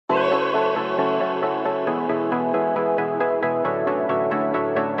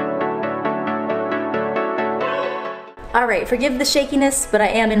Alright, forgive the shakiness, but I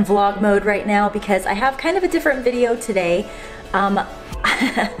am in vlog mode right now because I have kind of a different video today.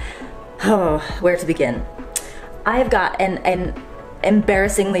 Oh, where to begin? I've got an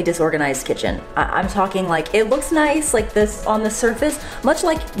embarrassingly disorganized kitchen. I'm talking like it looks nice like this on the surface, much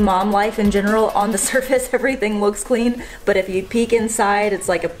like mom life in general. On the surface everything looks clean, but if you peek inside it's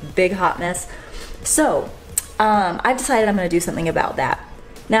like a big hot mess. So I've decided I'm going to do something about that.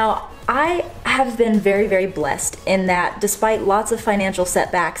 Now I have been very blessed in that despite lots of financial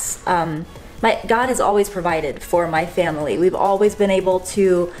setbacks, God has always provided for my family. We've always been able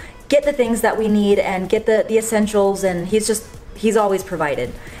to get the things that we need and get the essentials, and He's always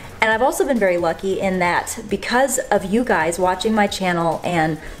provided. And I've also been very lucky in that because of you guys watching my channel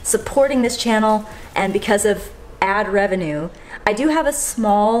and supporting this channel, and because of ad revenue, I do have a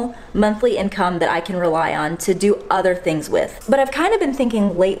small monthly income that I can rely on to do other things with. But I've kind of been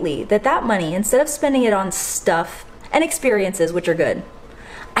thinking lately that that money, instead of spending it on stuff and experiences, which are good,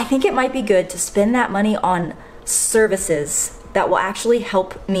 I think it might be good to spend that money on services that will actually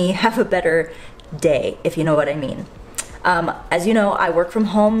help me have a better day, if you know what I mean. As you know, I work from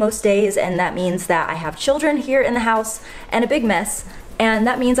home most days, and that means that I have children here in the house and a big mess, and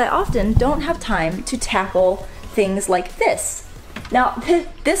that means I often don't have time to tackle things like this. Now,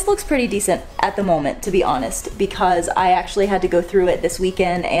 this looks pretty decent at the moment, to be honest, because I actually had to go through it this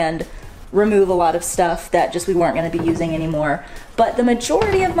weekend and remove a lot of stuff that just we weren't going to be using anymore. But the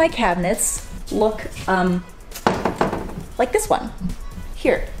majority of my cabinets look like this one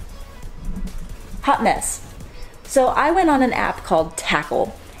here. Hot mess. So I went on an app called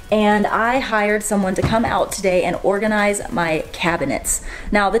TAKL, and I hired someone to come out today and organize my cabinets.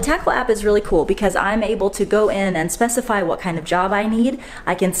 Now the TAKL app is really cool because I'm able to go in and specify what kind of job I need.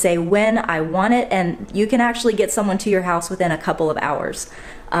 I can say when I want it, and you can actually get someone to your house within a couple of hours.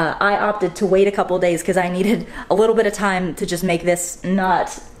 I opted to wait a couple days because I needed a little bit of time to just make this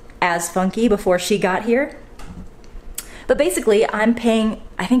not as funky before she got here. But basically, I'm paying,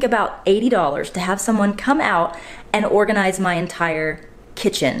 I think, about $80 to have someone come out and organize my entire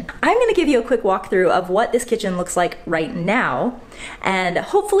kitchen. I'm gonna give you a quick walkthrough of what this kitchen looks like right now, and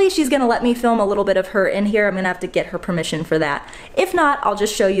hopefully she's gonna let me film a little bit of her in here. I'm gonna have to get her permission for that. If not, I'll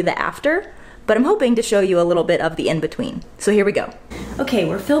just show you the after, but I'm hoping to show you a little bit of the in-between. So here we go. Okay,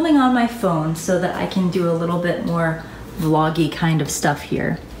 we're filming on my phone so that I can do a little bit more vloggy kind of stuff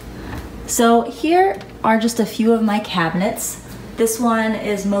here. So here are just a few of my cabinets. This one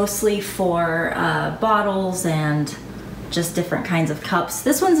is mostly for bottles and just different kinds of cups.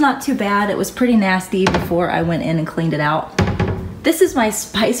 This one's not too bad. It was pretty nasty before I went in and cleaned it out. This is my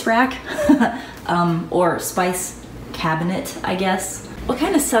spice rack, or spice cabinet, I guess. What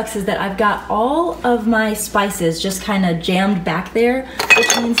kind of sucks is that I've got all of my spices just kind of jammed back there,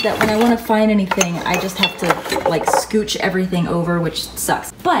 which means that when I want to find anything, I just have to like scooch everything over, which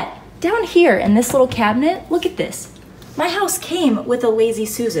sucks. But down here in this little cabinet, look at this. My house came with a Lazy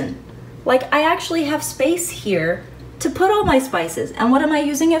Susan. Like, I actually have space here to put all my spices. And what am I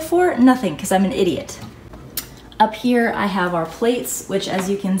using it for? Nothing, because I'm an idiot. Up here I have our plates, which as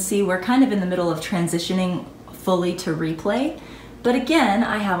you can see, we're kind of in the middle of transitioning fully to replay. But again,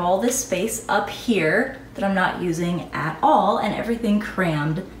 I have all this space up here that I'm not using at all, and everything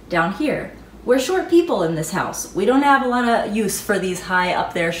crammed down here. We're short people in this house. We don't have a lot of use for these high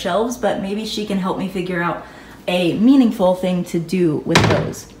up there shelves, but maybe she can help me figure out a meaningful thing to do with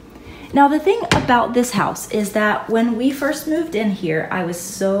those. Now the thing about this house is that when we first moved in here, I was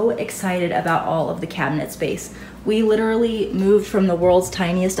so excited about all of the cabinet space. We literally moved from the world's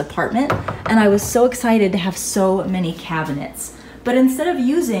tiniest apartment, and I was so excited to have so many cabinets. But instead of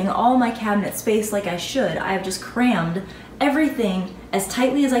using all my cabinet space like I should, I have just crammed everything as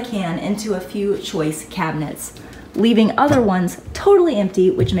tightly as I can into a few choice cabinets, leaving other ones totally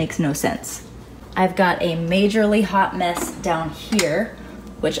empty, which makes no sense. I've got a majorly hot mess down here,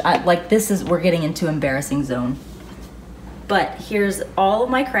 which we're getting into embarrassing zone. But here's all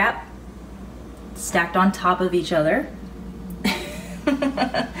of my crap stacked on top of each other.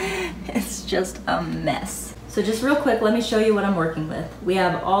 It's just a mess. So just real quick, let me show you what I'm working with. We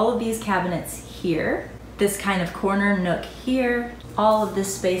have all of these cabinets here, this kind of corner nook here, all of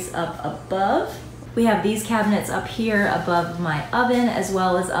this space up above. We have these cabinets up here above my oven as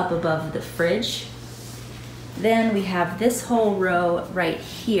well as up above the fridge. Then we have this whole row right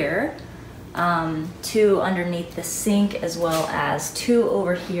here, two underneath the sink as well as two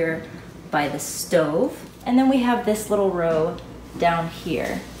over here by the stove. And then we have this little row down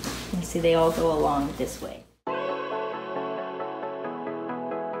here. You can see they all go along this way.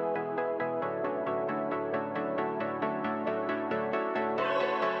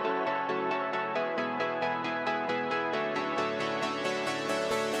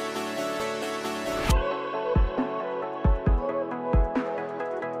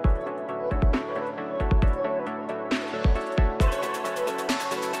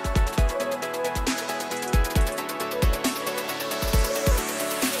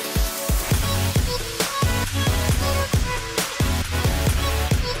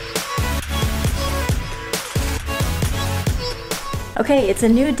 Okay, it's a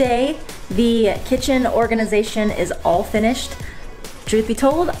new day. The kitchen organization is all finished. Truth be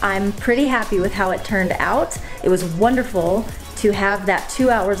told, I'm pretty happy with how it turned out. It was wonderful to have that 2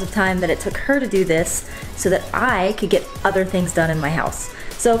 hours of time that it took her to do this so that I could get other things done in my house.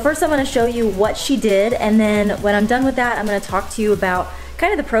 So first I'm gonna show you what she did, and then when I'm done with that, I'm gonna talk to you about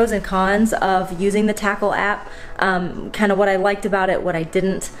kind of the pros and cons of using the TAKL app, kind of what I liked about it, what I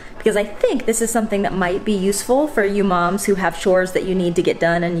didn't, because I think this is something that might be useful for you moms who have chores that you need to get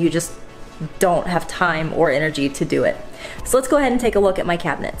done and you just don't have time or energy to do it. So let's go ahead and take a look at my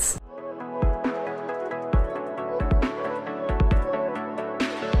cabinets.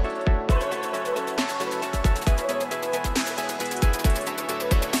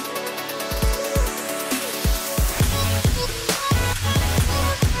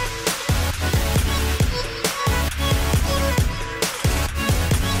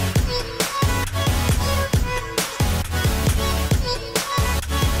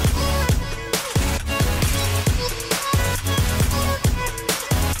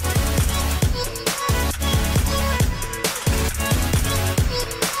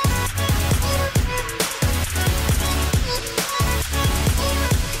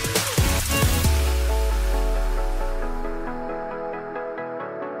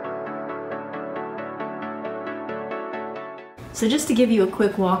 So just to give you a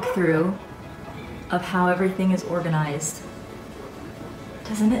quick walkthrough of how everything is organized,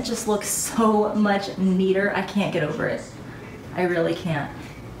 doesn't it just look so much neater? I can't get over it. I really can't.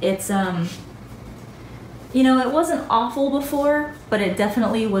 It's, you know, it wasn't awful before, but it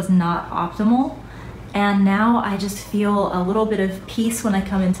definitely was not optimal. And now I just feel a little bit of peace when I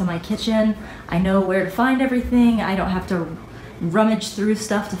come into my kitchen. I know where to find everything. I don't have to rummage through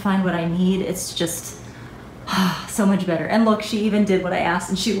stuff to find what I need. It's just so much better. And look, she even did what I asked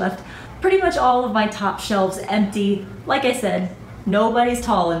and she left pretty much all of my top shelves empty. Like I said, nobody's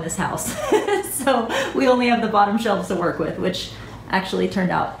tall in this house. So we only have the bottom shelves to work with, which actually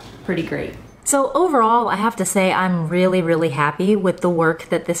turned out pretty great. So overall, I have to say I'm really, really happy with the work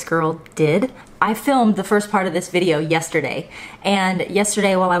that this girl did. I filmed the first part of this video yesterday, and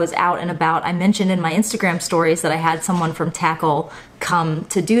yesterday while I was out and about, I mentioned in my Instagram stories that I had someone from TAKL come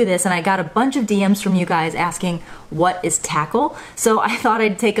to do this, and I got a bunch of DMs from you guys asking, what is TAKL? So I thought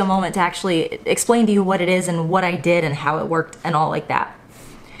I'd take a moment to actually explain to you what it is and what I did and how it worked and all like that.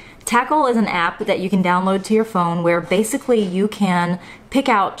 TAKL is an app that you can download to your phone where basically you can pick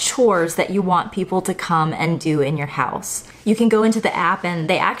out chores that you want people to come and do in your house. You can go into the app and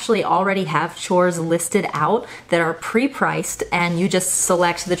they actually already have chores listed out that are pre-priced, and you just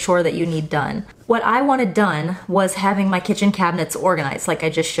select the chore that you need done. What I wanted done was having my kitchen cabinets organized like I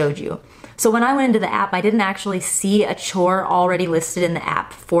just showed you. So when I went into the app, I didn't actually see a chore already listed in the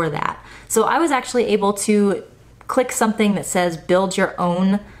app for that. So I was actually able to click something that says build your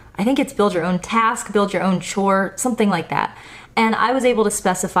own, I think it's build your own task, build your own chore, something like that. And I was able to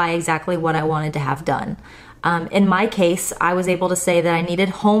specify exactly what I wanted to have done. In my case, I was able to say that I needed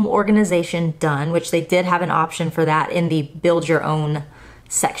home organization done, which they did have an option for that in the build your own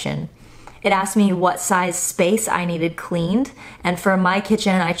section. It asked me what size space I needed cleaned, and for my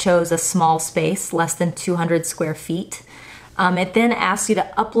kitchen I chose a small space, less than 200 square feet. It then asks you to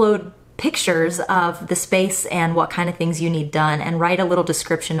upload pictures of the space and what kind of things you need done and write a little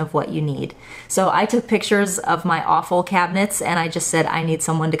description of what you need. So I took pictures of my awful cabinets and I just said I need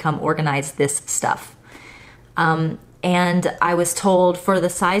someone to come organize this stuff. And I was told for the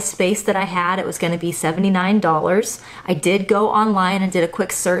size space that I had, it was going to be $79. I did go online and did a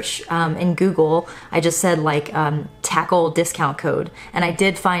quick search in Google. I just said like TAKL discount code, and I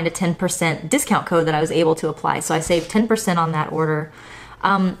did find a 10% discount code that I was able to apply. So I saved 10% on that order.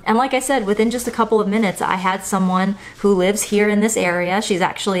 And like I said, within just a couple of minutes, I had someone who lives here in this area. She's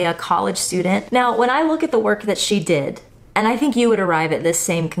actually a college student. Now, when I look at the work that she did, and I think you would arrive at this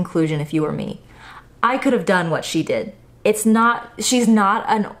same conclusion if you were me, I could have done what she did. She's not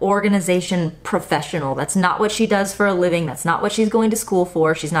an organization professional. That's not what she does for a living. That's not what she's going to school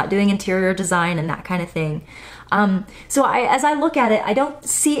for. She's not doing interior design and that kind of thing. So as I look at it, I don't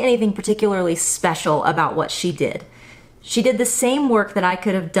see anything particularly special about what she did. She did the same work that I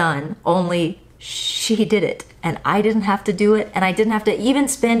could have done, only she did it, and I didn't have to do it, and I didn't have to even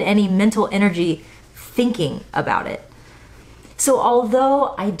spend any mental energy thinking about it. So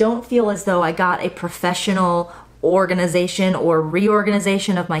although I don't feel as though I got a professional organization or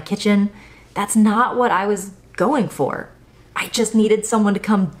reorganization of my kitchen, that's not what I was going for. I just needed someone to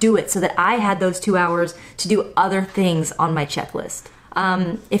come do it so that I had those 2 hours to do other things on my checklist.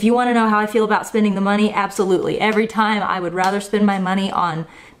 If you want to know how I feel about spending the money, absolutely. Every time I would rather spend my money on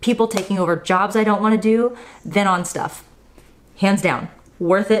people taking over jobs I don't want to do than on stuff. Hands down,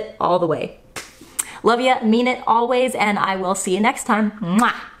 worth it all the way. Love ya, mean it always, and I will see you next time.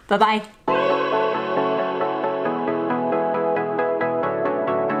 Mwah! Bye-bye.